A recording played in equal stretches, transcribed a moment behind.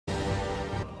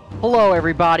Hello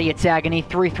everybody, it's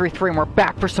Agony333 and we're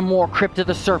back for some more Crypt of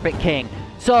the Serpent King.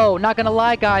 So, not gonna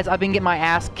lie guys, I've been getting my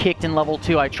ass kicked in level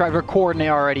 2. I tried recording it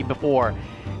already before.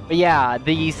 But yeah,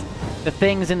 the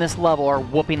things in this level are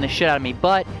whooping the shit out of me.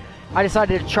 But I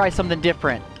decided to try something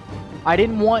different. I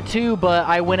didn't want to, but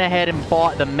I went ahead and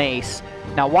bought the mace.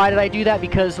 Now why did I do that?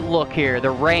 Because look here,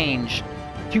 the range,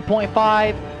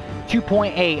 2.5,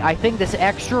 2.8. I think this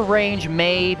extra range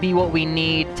may be what we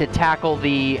need to tackle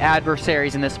the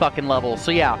adversaries in this fucking level.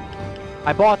 So yeah,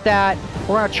 I bought that.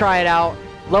 We're gonna try it out.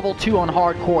 Level 2 on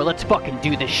hardcore. Let's fucking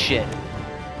do this shit.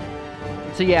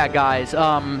 So yeah, guys,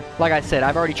 like I said,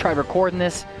 I've already tried recording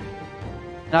this,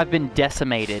 and I've been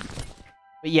decimated.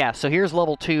 But yeah, so here's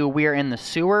level 2. We are in the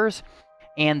sewers,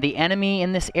 and the enemy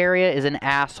in this area is an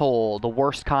asshole. The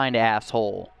worst kind of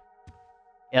asshole.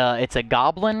 It's a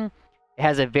goblin. It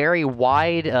has a very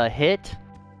wide hit,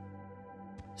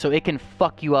 so it can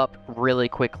fuck you up really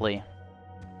quickly.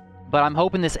 But I'm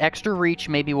hoping this extra reach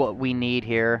may be what we need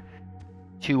here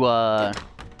to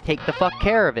take the fuck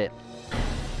care of it.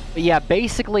 But yeah,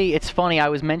 basically, it's funny, I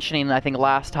was mentioning, I think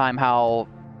last time, how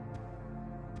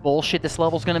bullshit this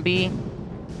level's gonna be.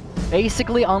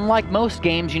 Basically, unlike most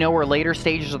games, you know, where later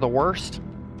stages are the worst,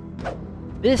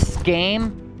 this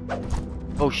game...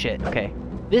 Oh shit, okay.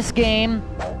 This game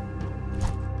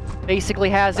basically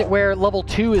has it where level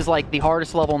 2 is like the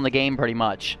hardest level in the game, pretty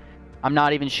much. I'm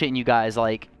not even shitting you guys,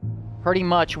 like, pretty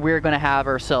much we're gonna have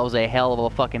ourselves a hell of a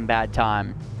fucking bad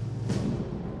time.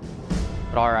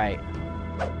 But alright.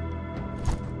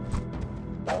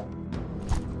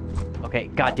 Okay,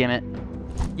 god damn it.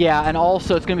 Yeah, and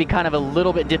also it's gonna be kind of a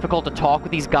little bit difficult to talk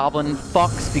with these goblin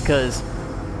fucks because,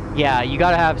 yeah, you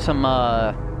gotta have some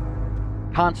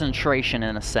concentration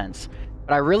in a sense.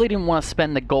 But I really didn't want to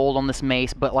spend the gold on this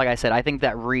mace, but like I said, I think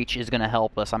that reach is gonna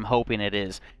help us. I'm hoping it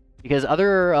is. Because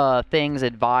other things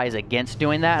advise against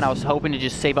doing that, and I was hoping to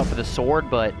just save up for the sword,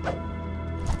 but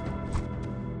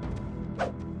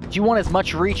you want as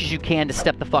much reach as you can to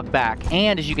step the fuck back.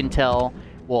 And as you can tell,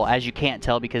 well, as you can't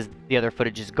tell because the other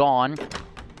footage is gone,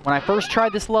 when I first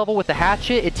tried this level with the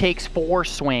hatchet, it takes 4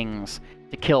 swings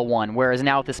to kill one, whereas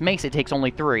now with this mace, it takes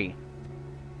only 3.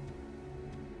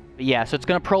 But yeah, so it's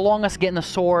going to prolong us getting the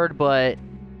sword, but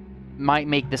might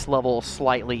make this level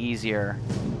slightly easier,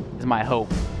 is my hope.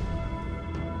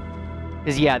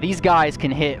 Because yeah, these guys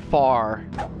can hit far.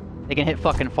 They can hit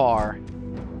fucking far.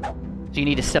 So you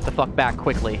need to step the fuck back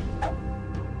quickly.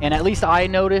 And at least I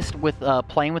noticed with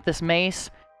playing with this mace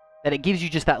that it gives you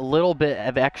just that little bit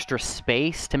of extra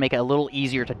space to make it a little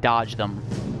easier to dodge them.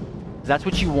 'Cause that's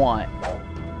what you want.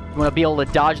 You want to be able to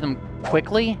dodge them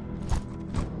quickly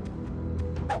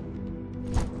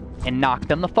and knock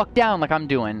them the fuck down like I'm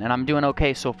doing. And I'm doing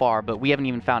okay so far, but we haven't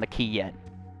even found a key yet.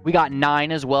 We got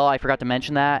 9 as well, I forgot to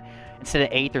mention that. Instead of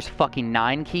 8, there's fucking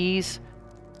 9 keys,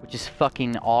 which is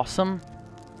fucking awesome.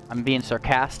 I'm being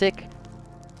sarcastic.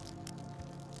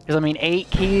 Because, I mean,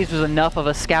 8 keys was enough of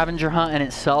a scavenger hunt in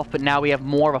itself, but now we have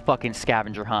more of a fucking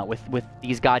scavenger hunt with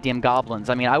these goddamn goblins.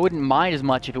 I mean, I wouldn't mind as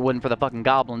much if it wasn't for the fucking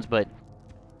goblins, but...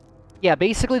 yeah,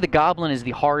 basically the goblin is the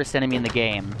hardest enemy in the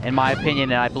game, in my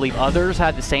opinion, and I believe others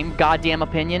have the same goddamn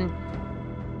opinion.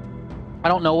 I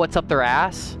don't know what's up their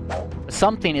ass, but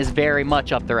something is very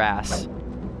much up their ass.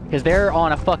 Because they're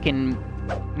on a fucking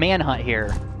manhunt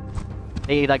here.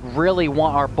 They, like, really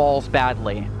want our balls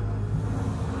badly.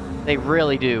 They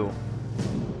really do.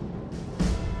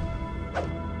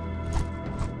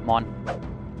 Come on.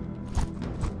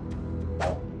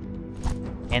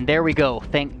 And there we go.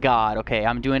 Thank God. Okay,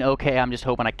 I'm doing okay. I'm just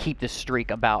hoping I keep this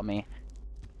streak about me.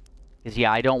 Because,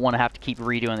 yeah, I don't want to have to keep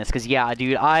redoing this. Because, yeah,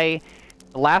 dude, the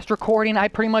last recording, I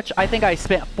think I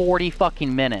spent 40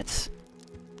 fucking minutes.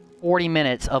 40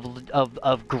 minutes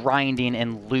of grinding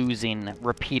and losing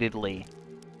repeatedly.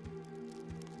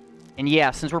 And yeah,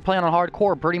 since we're playing on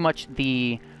hardcore, pretty much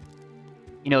you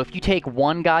know, if you take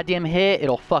one goddamn hit,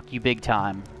 it'll fuck you big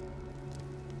time.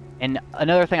 And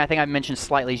another thing I think I mentioned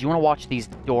slightly is you want to watch these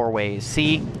doorways.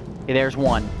 See? Okay, there's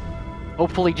one.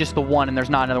 Hopefully just the one, and there's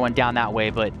not another one down that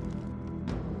way, but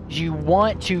you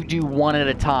want to do one at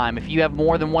a time. If you have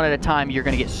more than one at a time, you're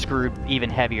going to get screwed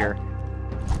even heavier.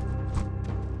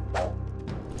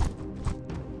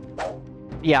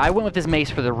 Yeah, I went with this mace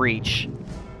for the reach.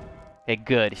 Okay,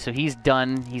 good. So he's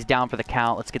done. He's down for the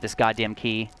count. Let's get this goddamn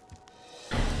key.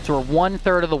 So we're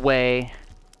 1/3 of the way.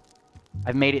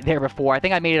 I've made it there before. I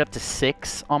think I made it up to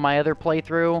 6 on my other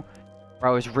playthrough,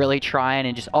 where I was really trying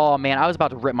and just... oh, man, I was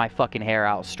about to rip my fucking hair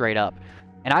out straight up.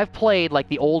 And I've played, like,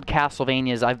 the old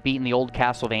Castlevanias. I've beaten the old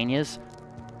Castlevanias.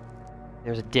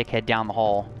 There's a dickhead down the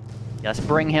hall. Yeah, let's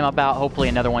bring him about. Hopefully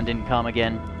another one didn't come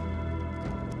again.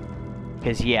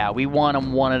 Because, yeah, we want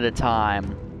them one at a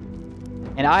time.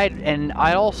 And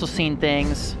I'd also seen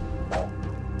things...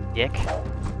 Dick.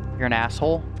 You're an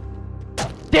asshole.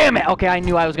 Damn it! Okay, I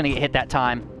knew I was gonna get hit that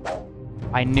time.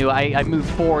 I knew. I moved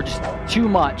forward just too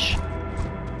much.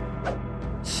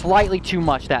 Slightly too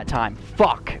much that time.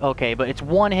 Fuck. Okay, but it's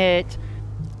one hit.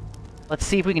 Let's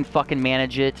see if we can fucking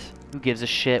manage it. Who gives a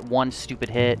shit? One stupid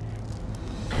hit.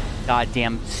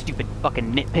 Goddamn stupid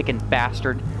fucking nitpicking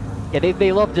bastard. Yeah,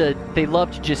 they love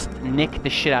to just nick the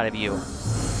shit out of you.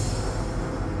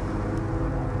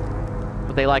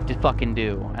 What they like to fucking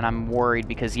do. And I'm worried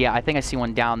because, yeah, I think I see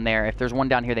one down there. If there's one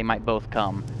down here, they might both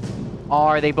come.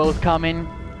 Are they both coming?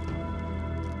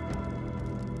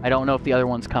 I don't know if the other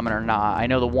one's coming or not. I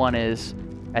know the one is.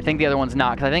 I think the other one's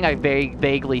not, because I think I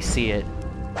vaguely see it.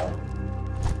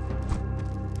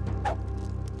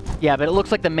 Yeah, but it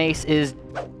looks like the mace is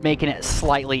making it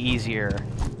slightly easier.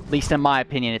 At least in my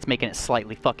opinion, it's making it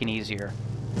slightly fucking easier.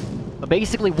 But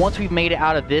basically, once we've made it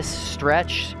out of this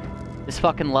stretch, this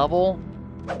fucking level,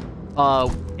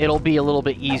 it'll be a little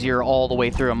bit easier all the way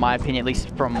through, in my opinion, at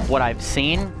least from what I've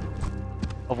seen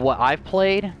of what I've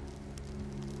played.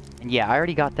 And yeah, I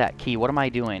already got that key. What am I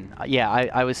doing? Yeah,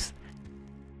 I was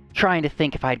trying to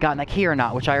think if I had gotten that key or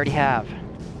not, which I already have.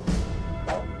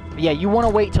 But yeah, you want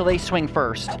to wait till they swing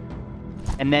first,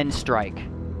 and then strike.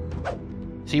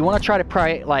 So you want to try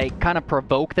to like kind of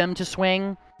provoke them to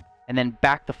swing, and then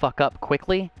back the fuck up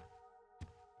quickly.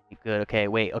 Good. Okay,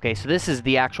 wait. Okay, so this is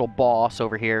the actual boss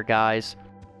over here, guys.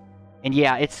 And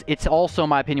yeah, it's also, in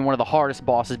my opinion, one of the hardest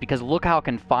bosses, because look how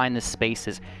confined this space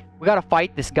is. We gotta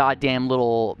fight this goddamn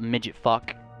little midget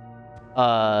fuck,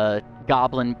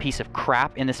 goblin piece of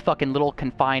crap in this fucking little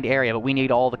confined area, but we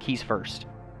need all the keys first.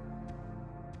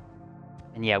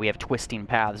 And yeah, we have twisting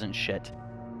paths and shit.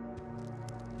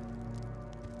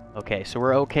 Okay, so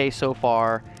we're okay so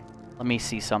far. Let me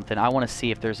see something. I want to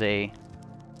see if there's a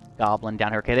goblin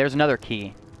down here. Okay, there's another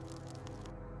key.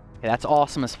 Okay, that's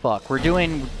awesome as fuck. We're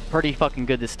doing pretty fucking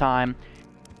good this time.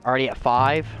 Already at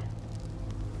 5.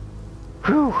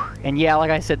 Whew. And yeah,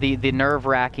 like I said, the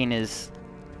nerve-wracking is...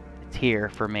 it's here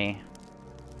for me.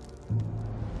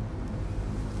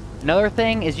 Another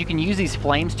thing is you can use these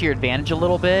flames to your advantage a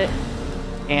little bit,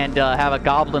 and have a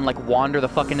goblin, like, wander the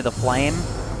fuck into the flame.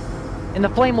 And the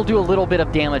flame will do a little bit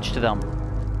of damage to them.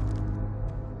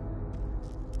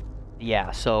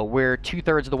 Yeah, so we're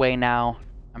 2/3 of the way now.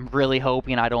 I'm really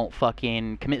hoping I don't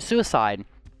fucking commit suicide.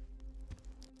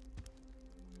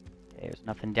 Okay, there's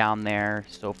nothing down there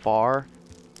so far.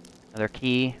 Another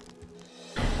key.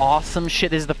 Awesome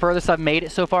shit. This is the furthest I've made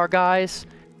it so far, guys.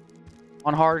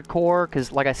 On hardcore,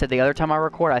 because like I said, the other time I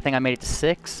recorded, I think I made it to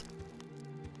 6.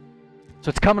 So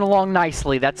it's coming along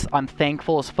nicely. I'm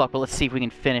thankful as fuck, but let's see if we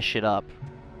can finish it up.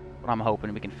 What I'm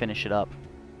hoping we can finish it up.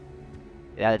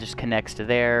 Yeah, it just connects to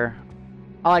there.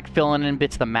 I like filling in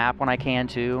bits of the map when I can,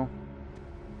 too.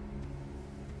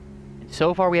 And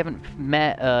so far, we haven't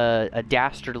met a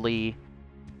dastardly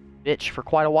bitch for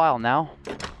quite a while now.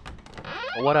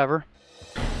 But whatever.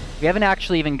 We haven't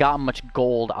actually even gotten much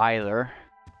gold, either.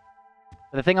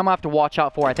 But the thing I'm going to have to watch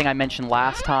out for, I think I mentioned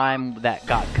last time that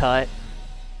got cut,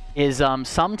 is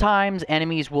sometimes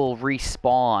enemies will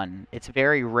respawn. It's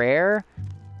very rare,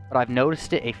 but I've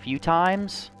noticed it a few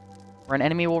times. Where an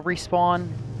enemy will respawn.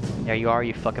 There you are,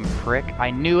 you fucking prick. I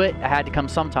knew it. I had to come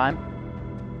sometime.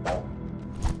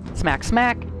 Smack,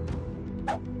 smack.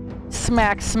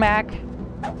 Smack, smack.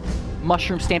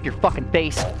 Mushroom stamp your fucking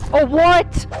face. Oh,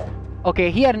 what?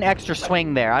 Okay, he had an extra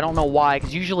swing there. I don't know why,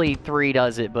 because usually 3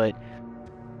 does it, but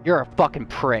you're a fucking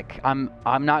prick. I'm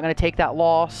not going to take that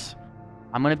loss.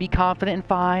 I'm going to be confident and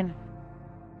fine.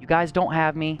 You guys don't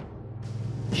have me.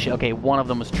 Shit, okay, one of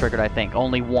them was triggered, I think.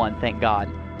 Only one, thank God.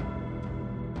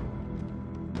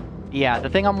 Yeah, the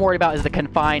thing I'm worried about is the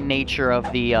confined nature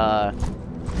of the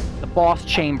boss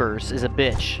chambers is a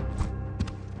bitch.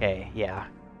 Okay, yeah.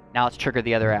 Now let's trigger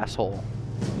the other asshole.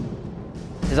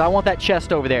 Because I want that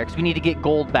chest over there, because we need to get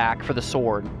gold back for the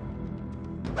sword.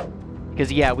 Because,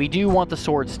 yeah, we do want the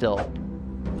sword still.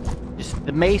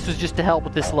 The mace was just to help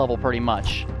with this level, pretty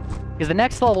much. Because the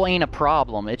next level ain't a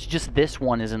problem, it's just this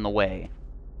one is in the way.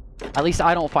 At least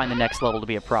I don't find the next level to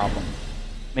be a problem.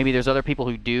 Maybe there's other people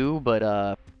who do,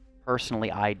 but,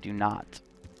 personally, I do not.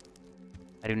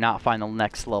 I do not find the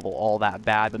next level all that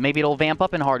bad, but maybe it'll vamp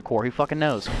up in hardcore. Who fucking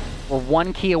knows? We're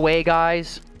 1 key away,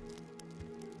 guys.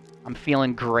 I'm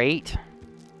feeling great.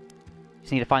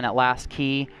 Just need to find that last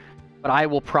key. But I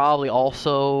will probably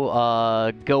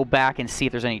also go back and see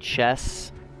if there's any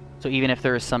chests. So even if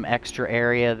there's some extra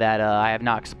area that I have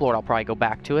not explored, I'll probably go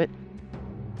back to it.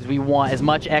 Because we want as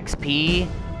much XP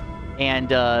and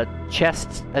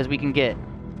chests as we can get.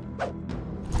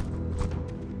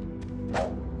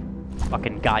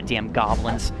 Fucking goddamn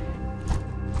goblins.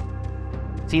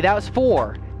 See, that was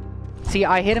 4. See,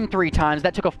 I hit him 3 times.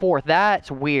 That took a 4th.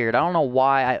 That's weird. I don't know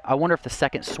why. I wonder if the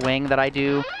second swing that I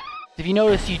do... If you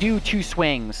notice, you do 2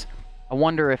 swings. I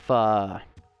wonder if that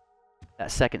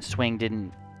second swing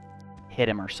didn't hit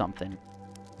him or something.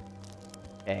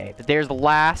 Okay, but there's the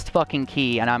last fucking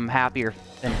key, and I'm happier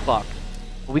than fuck.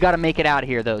 But we gotta make it out of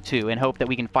here, though, too, and hope that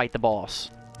we can fight the boss.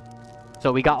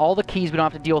 So we got all the keys. We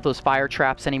don't have to deal with those fire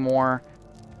traps anymore.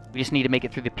 We just need to make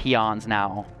it through the peons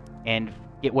now and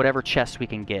get whatever chests we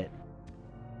can get.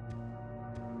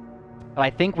 But I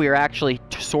think we are actually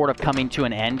sort of coming to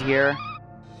an end here,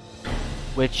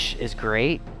 which is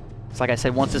great. It's like I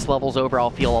said, once this level's over, I'll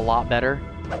feel a lot better.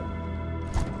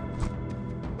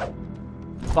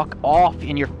 Fuck off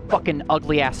in your fucking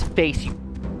ugly-ass face, you...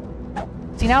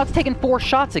 See, now it's taking 4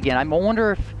 shots again. I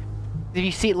wonder if... Did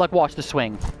you see it? Like, watch the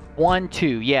swing. 1,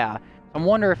 2, yeah. I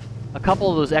wonder if a couple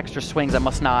of those extra swings I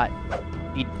must not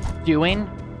be doing.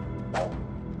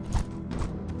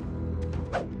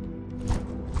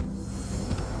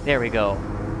 There we go.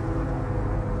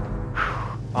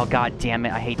 Oh, god damn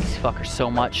it. I hate these fuckers so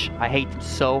much. I hate them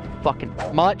so fucking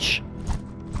much.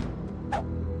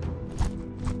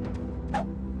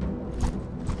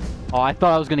 Oh, I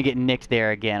thought I was gonna get nicked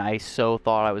there again. I so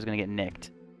thought I was gonna get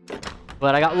nicked.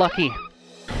 But I got lucky.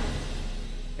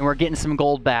 And we're getting some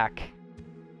gold back.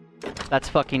 That's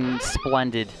fucking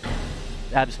splendid.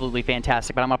 Absolutely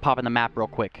fantastic. But I'm gonna pop in the map real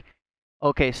quick.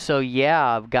 Okay, so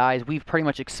yeah, guys, we've pretty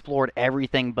much explored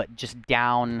everything but just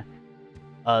down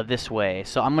this way.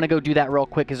 So I'm gonna go do that real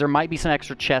quick, because there might be some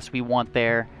extra chests we want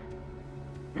there.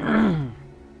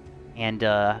 And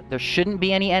there shouldn't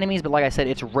be any enemies, but like I said,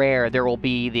 it's rare there will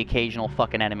be the occasional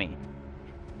fucking enemy.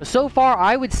 But so far,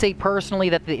 I would say personally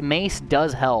that the mace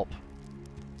does help.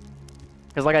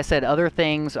 Because like I said, other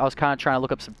things, I was kind of trying to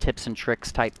look up some tips and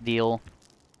tricks type deal.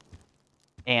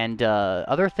 And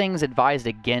other things advised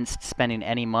against spending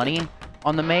any money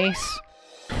on the mace.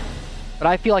 But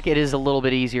I feel like it is a little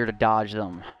bit easier to dodge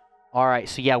them. Alright,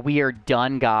 so yeah, we are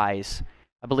done, guys.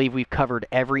 I believe we've covered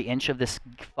every inch of this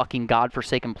fucking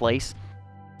godforsaken place.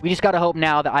 We just gotta hope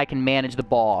now that I can manage the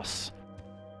boss.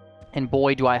 And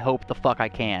boy, do I hope the fuck I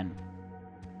can.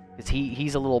 Because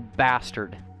he's a little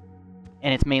bastard.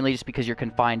 And it's mainly just because you're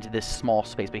confined to this small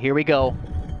space. But here we go.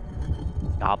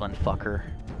 Goblin fucker.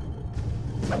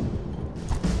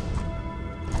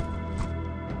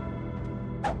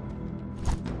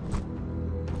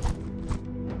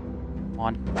 Come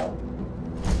on.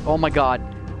 Oh my god.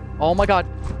 Oh my god.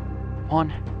 Come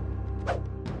on.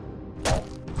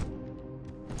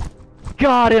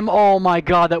 Got him! Oh my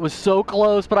god, that was so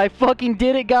close, but I fucking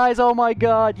did it, guys! Oh my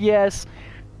god, yes!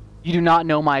 You do not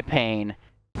know my pain.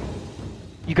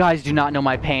 You guys do not know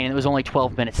my pain, and it was only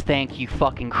 12 minutes. Thank you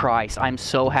fucking Christ. I'm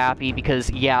so happy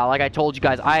because, yeah, like I told you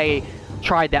guys, I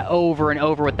tried that over and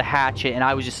over with the hatchet, and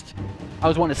I was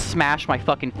wanting to smash my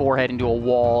fucking forehead into a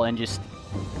wall and just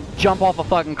jump off a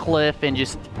fucking cliff and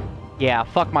just, yeah,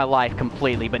 fuck my life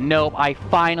completely. But nope, I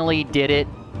finally did it.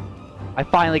 I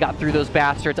finally got through those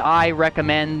bastards. I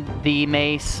recommend the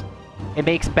mace. It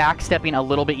makes backstepping a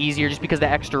little bit easier just because of the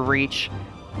extra reach.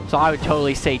 So I would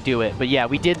totally say do it. But yeah,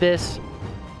 we did this.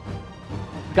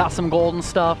 Got some gold and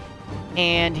stuff.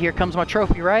 And here comes my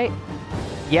trophy, right?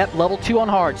 Yep, level 2 on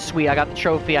hard. Sweet, I got the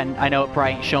trophy. I know it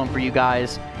probably ain't shown for you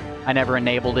guys. I never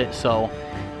enabled it, so...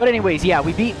 But anyways, yeah,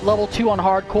 we beat level 2 on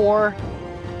hardcore.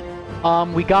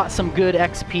 We got some good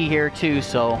XP here, too,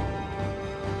 so...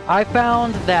 I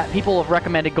found that people have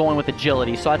recommended going with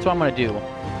agility, so that's what I'm going to do.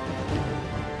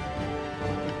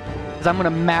 Because I'm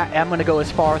going to go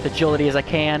as far with agility as I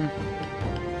can.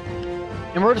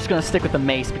 And we're just going to stick with the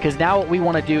mace, because now what we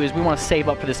want to do is we want to save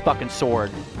up for this fucking sword.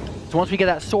 So once we get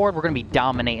that sword, we're going to be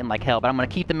dominating like hell. But I'm going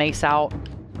to keep the mace out.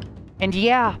 And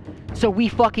yeah, so we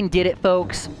fucking did it,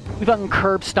 folks. We fucking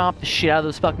curb stomped the shit out of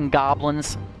those fucking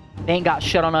goblins. They ain't got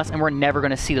shit on us, and we're never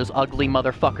going to see those ugly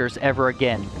motherfuckers ever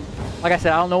again. Like I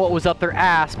said, I don't know what was up their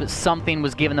ass, but something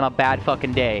was giving them a bad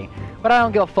fucking day. But I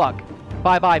don't give a fuck.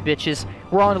 Bye-bye, bitches.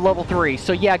 We're on to level 3.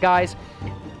 So yeah, guys,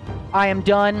 I am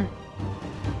done.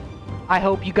 I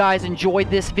hope you guys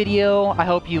enjoyed this video. I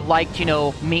hope you liked, you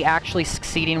know, me actually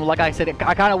succeeding. Like I said,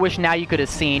 I kind of wish now you could have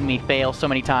seen me fail so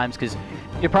many times, because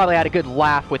you probably had a good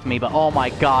laugh with me, but oh my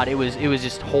god, it was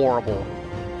just horrible.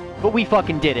 But we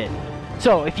fucking did it.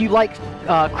 So, if you like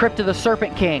Crypt of the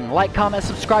Serpent King, like, comment,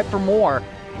 subscribe for more.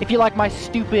 If you like my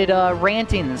stupid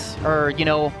rantings, or, you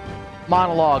know,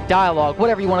 monologue, dialogue,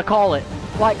 whatever you want to call it,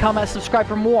 like, comment, subscribe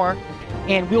for more.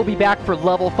 And we'll be back for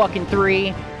level fucking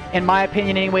 3. In my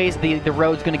opinion, anyways, the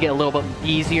road's going to get a little bit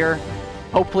easier.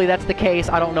 Hopefully that's the case.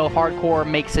 I don't know if hardcore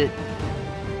makes it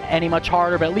any much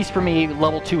harder, but at least for me,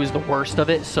 level 2 is the worst of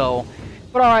it, so...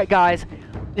 But alright, guys.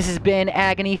 This has been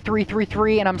Agony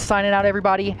 333, and I'm signing out,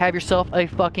 everybody. Have yourself a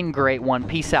fucking great one.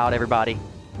 Peace out, everybody.